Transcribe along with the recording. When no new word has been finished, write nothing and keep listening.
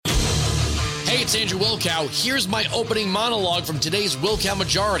Hey, it's Andrew Wilkow. Here's my opening monologue from today's Wilkow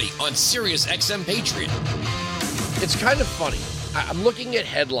Majority on Sirius XM Patriot. It's kind of funny. I'm looking at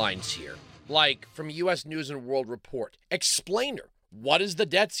headlines here, like from U.S. News and World Report. Explainer. What is the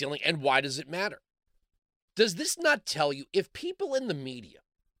debt ceiling and why does it matter? Does this not tell you if people in the media,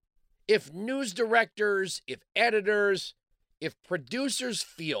 if news directors, if editors, if producers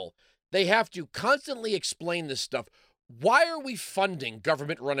feel they have to constantly explain this stuff, why are we funding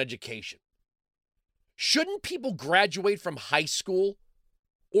government-run education? Shouldn't people graduate from high school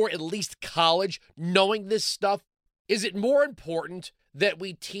or at least college knowing this stuff? Is it more important that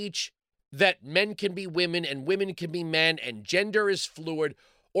we teach that men can be women and women can be men and gender is fluid,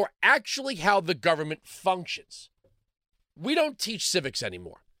 or actually how the government functions? We don't teach civics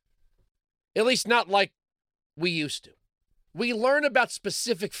anymore, at least not like we used to. We learn about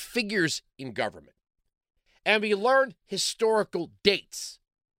specific figures in government, and we learn historical dates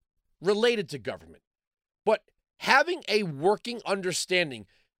related to government. But having a working understanding,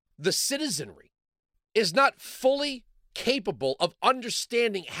 the citizenry is not fully capable of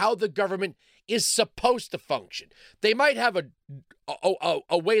understanding how the government is supposed to function. They might have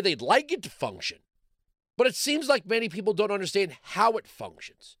a way they'd like it to function, but it seems like many people don't understand how it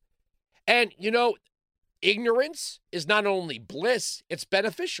functions. And, ignorance is not only bliss, it's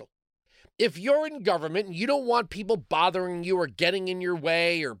beneficial. If you're in government and you don't want people bothering you or getting in your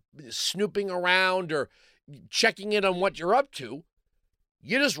way or snooping around or checking in on what you're up to,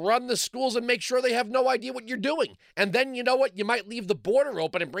 you just run the schools and make sure they have no idea what you're doing. And then, you know what? You might leave the border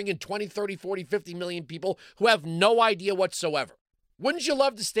open and bring in 20, 30, 40, 50 million people who have no idea whatsoever. Wouldn't you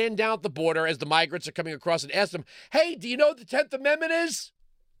love to stand down at the border as the migrants are coming across and ask them, hey, do you know what the 10th Amendment is?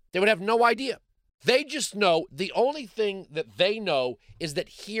 They would have no idea. They just know the only thing that they know is that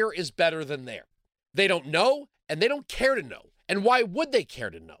here is better than there. They don't know, and they don't care to know. And why would they care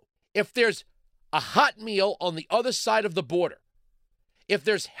to know? If there's a hot meal on the other side of the border, if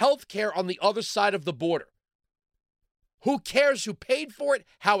there's health care on the other side of the border, who cares who paid for it,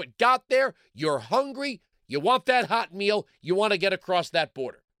 how it got there? You're hungry, you want that hot meal, you want to get across that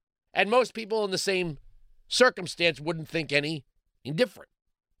border. And most people in the same circumstance wouldn't think any different.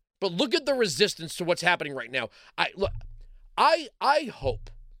 But look at the resistance to what's happening right now. I hope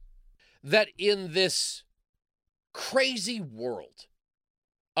that in this crazy world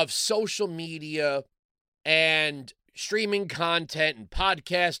of social media and streaming content and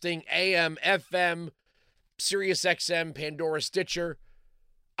podcasting, AM, FM, Sirius XM, Pandora, Stitcher,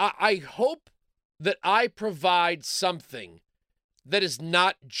 I hope that I provide something that is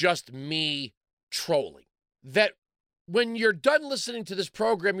not just me trolling. That when you're done listening to this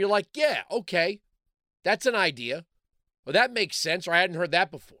program, you're like, yeah, okay, that's an idea. Well, that makes sense, or I hadn't heard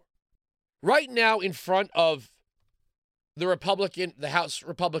that before. Right now, in front of the House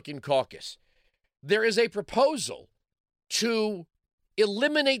Republican caucus, there is a proposal to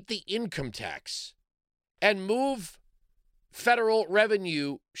eliminate the income tax and move federal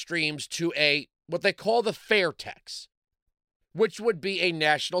revenue streams to what they call the fair tax, which would be a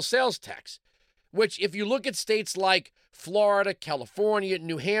national sales tax, which if you look at states like Florida, California,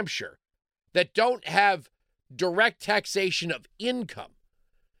 New Hampshire, that don't have direct taxation of income,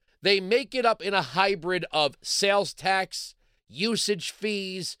 they make it up in a hybrid of sales tax, usage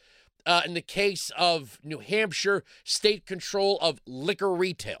fees, in the case of New Hampshire, state control of liquor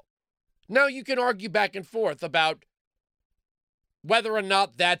retail. Now, you can argue back and forth about whether or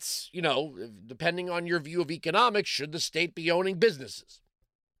not that's, depending on your view of economics, should the state be owning businesses?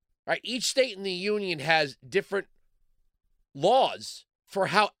 Right? Each state in the union has different laws for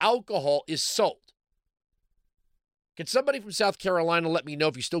how alcohol is sold. Can somebody from South Carolina let me know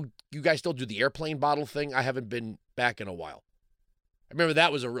if you guys still do the airplane bottle thing? I haven't been back in a while. I remember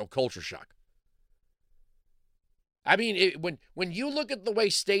that was a real culture shock. I mean, when you look at the way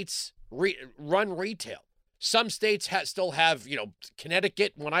states run retail, some states still have,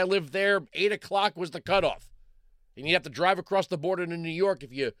 Connecticut, when I lived there, 8 o'clock was the cutoff. And you have to drive across the border to New York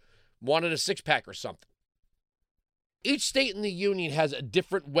if you wanted a six-pack or something. Each state in the union has a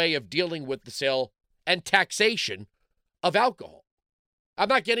different way of dealing with the sale and taxation of alcohol. I'm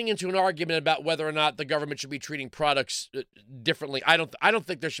not getting into an argument about whether or not the government should be treating products differently. I don't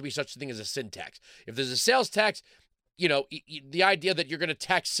think there should be such a thing as a sin tax. If there's a sales tax, the idea that you're going to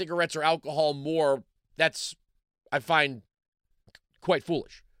tax cigarettes or alcohol more, I find quite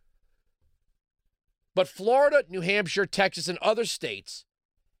foolish. But Florida, New Hampshire, Texas, and other states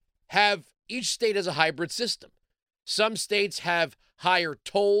each state has a hybrid system. Some states have higher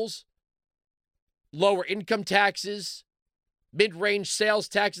tolls, lower income taxes, mid-range sales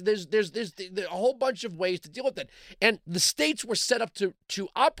tax. There's a whole bunch of ways to deal with that. And the states were set up to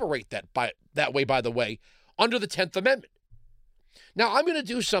operate that way, by the way, under the 10th Amendment. Now, I'm going to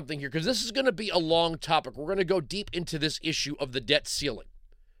do something here because this is going to be a long topic. We're going to go deep into this issue of the debt ceiling.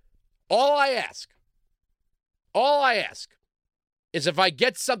 All I ask is if I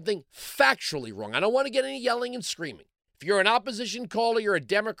get something factually wrong, I don't want to get any yelling and screaming. If you're an opposition caller, you're a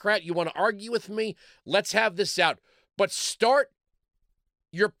Democrat, you want to argue with me, let's have this out. But start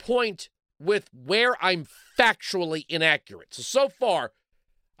your point with where I'm factually inaccurate. So far,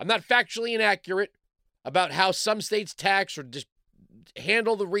 I'm not factually inaccurate about how some states tax or just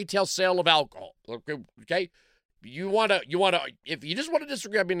handle the retail sale of alcohol. Okay? If you just want to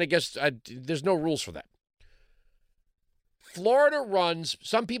disagree, I mean, I guess there's no rules for that. Florida runs,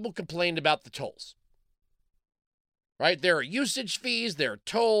 some people complained about the tolls. Right? There are usage fees, there are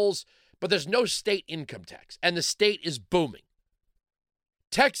tolls, but there's no state income tax, and the state is booming.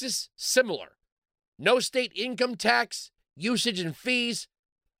 Texas, similar. No state income tax, usage and fees,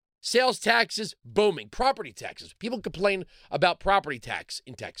 sales taxes, booming. Property taxes. People complain about property tax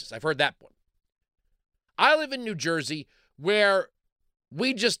in Texas. I've heard that one. I live in New Jersey, where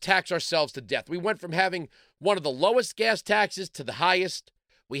we just tax ourselves to death. We went from having one of the lowest gas taxes to the highest.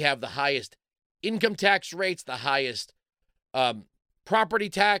 We have the highest income tax rates, the highest property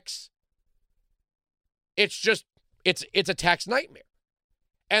tax. It's a tax nightmare.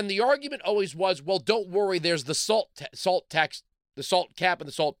 And the argument always was, well, don't worry, there's the salt tax, the salt cap and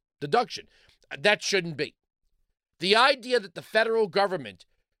the salt deduction. That shouldn't be. The idea that the federal government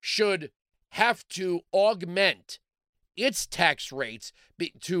should have to augment its tax rates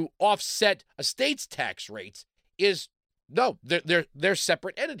to offset a state's tax rates is, no, they're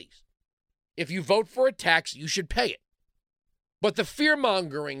separate entities. If you vote for a tax, you should pay it. But the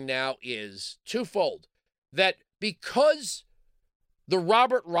fear-mongering now is twofold, that because the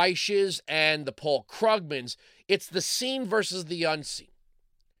Robert Reiches and the Paul Krugmans, it's the seen versus the unseen.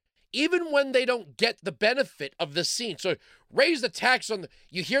 Even when they don't get the benefit of the seen. So raise the tax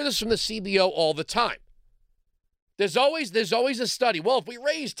you hear this from the CBO all the time. There's always a study. Well, if we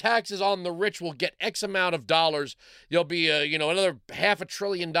raise taxes on the rich, we'll get X amount of dollars. There'll be another $500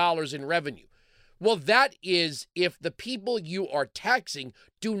 billion in revenue. Well, that is if the people you are taxing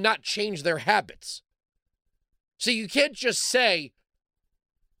do not change their habits. So you can't just say,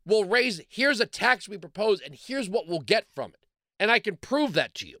 here's a tax we propose, and here's what we'll get from it. And I can prove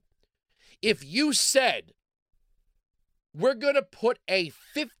that to you. If you said, we're going to put a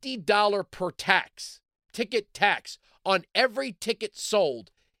 $50 per ticket tax on every ticket sold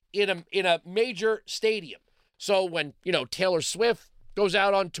in a major stadium. So when, Taylor Swift goes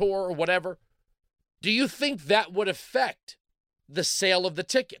out on tour or whatever, do you think that would affect the sale of the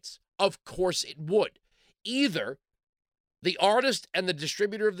tickets? Of course it would. Either the artist and the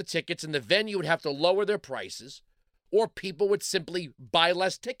distributor of the tickets and the venue would have to lower their prices, or people would simply buy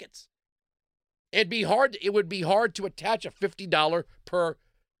less tickets. It would be hard to attach a $50 per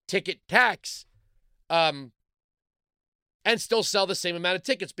ticket tax and still sell the same amount of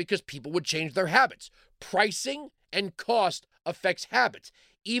tickets because people would change their habits. Pricing and cost affects habits,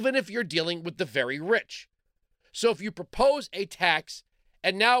 even if you're dealing with the very rich. So if you propose a tax,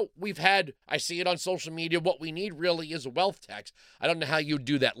 and now I see it on social media, what we need really is a wealth tax. I don't know how you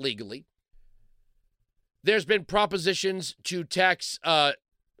do that legally. There's been propositions to tax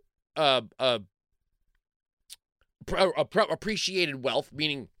appreciated wealth,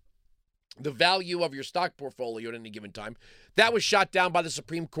 meaning the value of your stock portfolio at any given time. That was shot down by the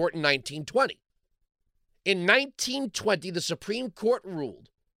Supreme Court in 1920. In 1920, the Supreme Court ruled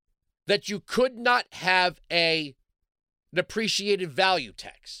that you could not have an appreciated value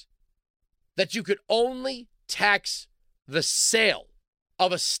tax, that you could only tax the sale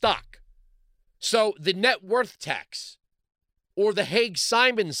of a stock. So the net worth tax or the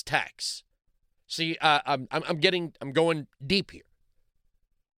Haig-Simons tax. See, I'm going deep here.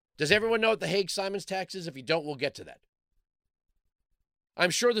 Does everyone know what the Haig-Simons tax is? If you don't, we'll get to that. I'm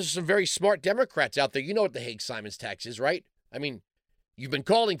sure there's some very smart Democrats out there. You know what the Haig-Simons tax is, right? I mean, you've been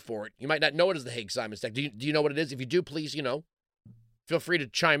calling for it. You might not know it as the Haig-Simons tax. Do you know what it is? If you do, please, feel free to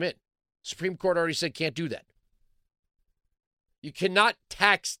chime in. Supreme Court already said can't do that. You cannot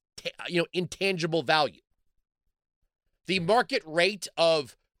tax, intangible value. The market rate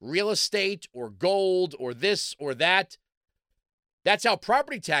of real estate or gold or this or that, that's how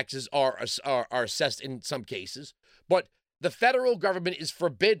property taxes are assessed in some cases. But the federal government is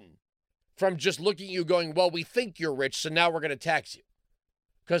forbidden from just looking at you going, well, we think you're rich, so now we're going to tax you.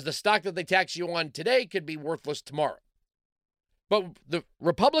 Because the stock that they tax you on today could be worthless tomorrow. But the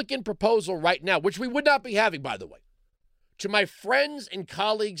Republican proposal right now, which we would not be having, by the way, to my friends and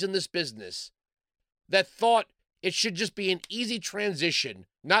colleagues in this business that thought it should just be an easy transition,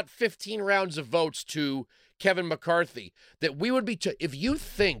 not 15 rounds of votes to Kevin McCarthy, that we would be, if you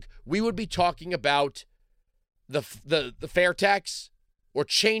think we would be talking about the fair tax or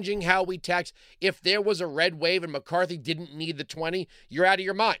changing how we tax, if there was a red wave and McCarthy didn't need the 20, you're out of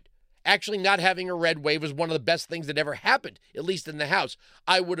your mind. Actually, not having a red wave was one of the best things that ever happened, at least in the House.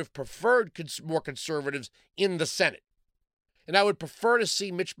 I would have preferred more conservatives in the Senate. And I would prefer to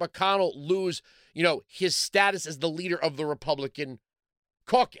see Mitch McConnell lose, his status as the leader of the Republican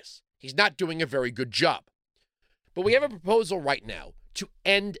caucus. He's not doing a very good job. But we have a proposal right now to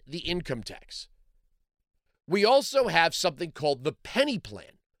end the income tax. We also have something called the penny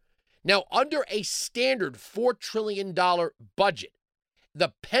plan. Now, under a standard $4 trillion budget,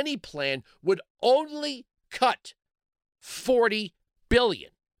 the penny plan would only cut $40 billion.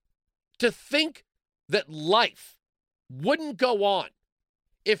 To think that life wouldn't go on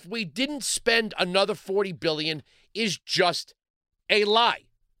if we didn't spend another $40 billion is just a lie.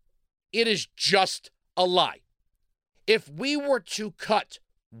 It is just a lie. If we were to cut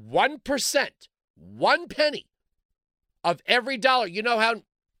 1%, 1 penny of every dollar, you know how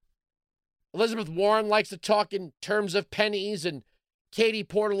Elizabeth Warren likes to talk in terms of pennies and Katie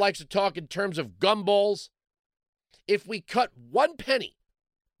Porter likes to talk in terms of gumballs. If we cut 1 penny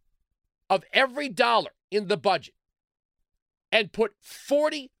of every dollar in the budget and put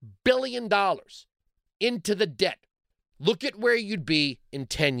 $40 billion into the debt, look at where you'd be in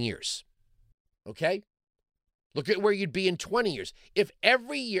 10 years. Okay? Look at where you'd be in 20 years. If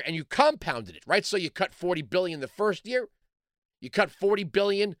every year, and you compounded it, right? So you cut $40 billion the first year, you cut $40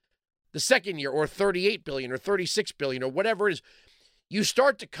 billion the second year, or $38 billion, or $36 billion, or whatever it is. You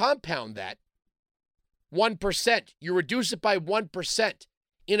start to compound that 1%. You reduce it by 1%.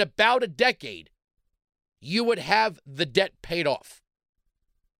 In about a decade, you would have the debt paid off.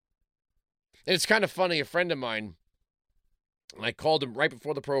 And it's kind of funny. A friend of mine, and I called him right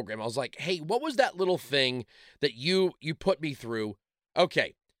before the program. I was like, hey, what was that little thing that you put me through?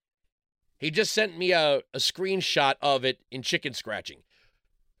 Okay. He just sent me a screenshot of it in chicken scratching.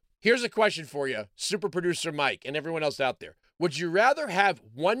 Here's a question for you, super producer Mike, and everyone else out there. Would you rather have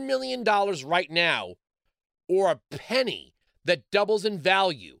 $1 million right now or a penny that doubles in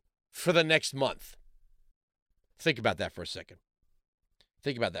value for the next month? Think about that for a second.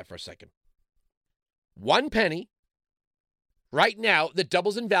 1 penny right now that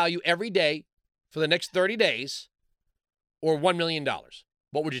doubles in value every day for the next 30 days, or $1 million.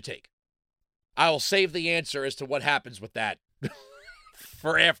 What would you take? I will save the answer as to what happens with that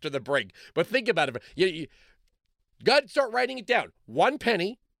for after the break. But think about it. You got to start writing it down. 1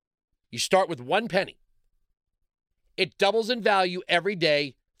 penny. You start with 1 penny. It doubles in value every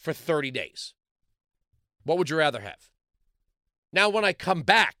day for 30 days. What would you rather have? Now, when I come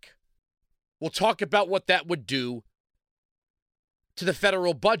back, we'll talk about what that would do to the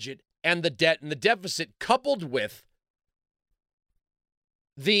federal budget and the debt and the deficit, coupled with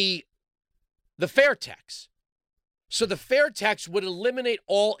the fair tax. So the fair tax would eliminate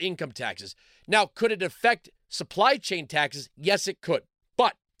all income taxes. Now, could it affect supply chain taxes? Yes, it could.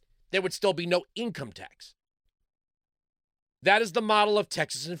 But there would still be no income tax. That is the model of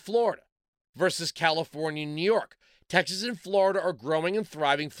Texas and Florida versus California and New York. Texas and Florida are growing and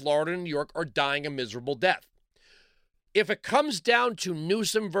thriving. Florida and New York are dying a miserable death. If it comes down to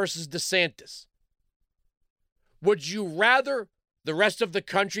Newsom versus DeSantis, would you rather the rest of the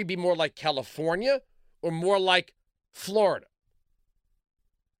country be more like California or more like Florida?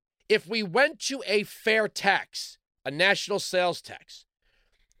 If we went to a fair tax, a national sales tax,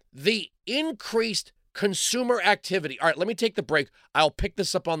 the increased consumer activity. All right, let me take the break. I'll pick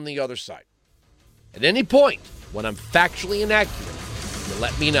this up on the other side. At any point, when I'm factually inaccurate, you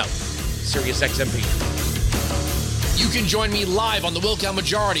let me know. Sirius XM Patriot. You can join me live on the Wilkow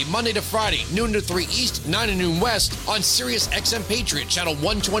Majority, Monday to Friday, noon to 3 East, 9 to noon West, on Sirius XM Patriot, channel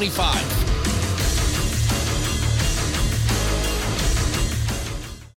 125.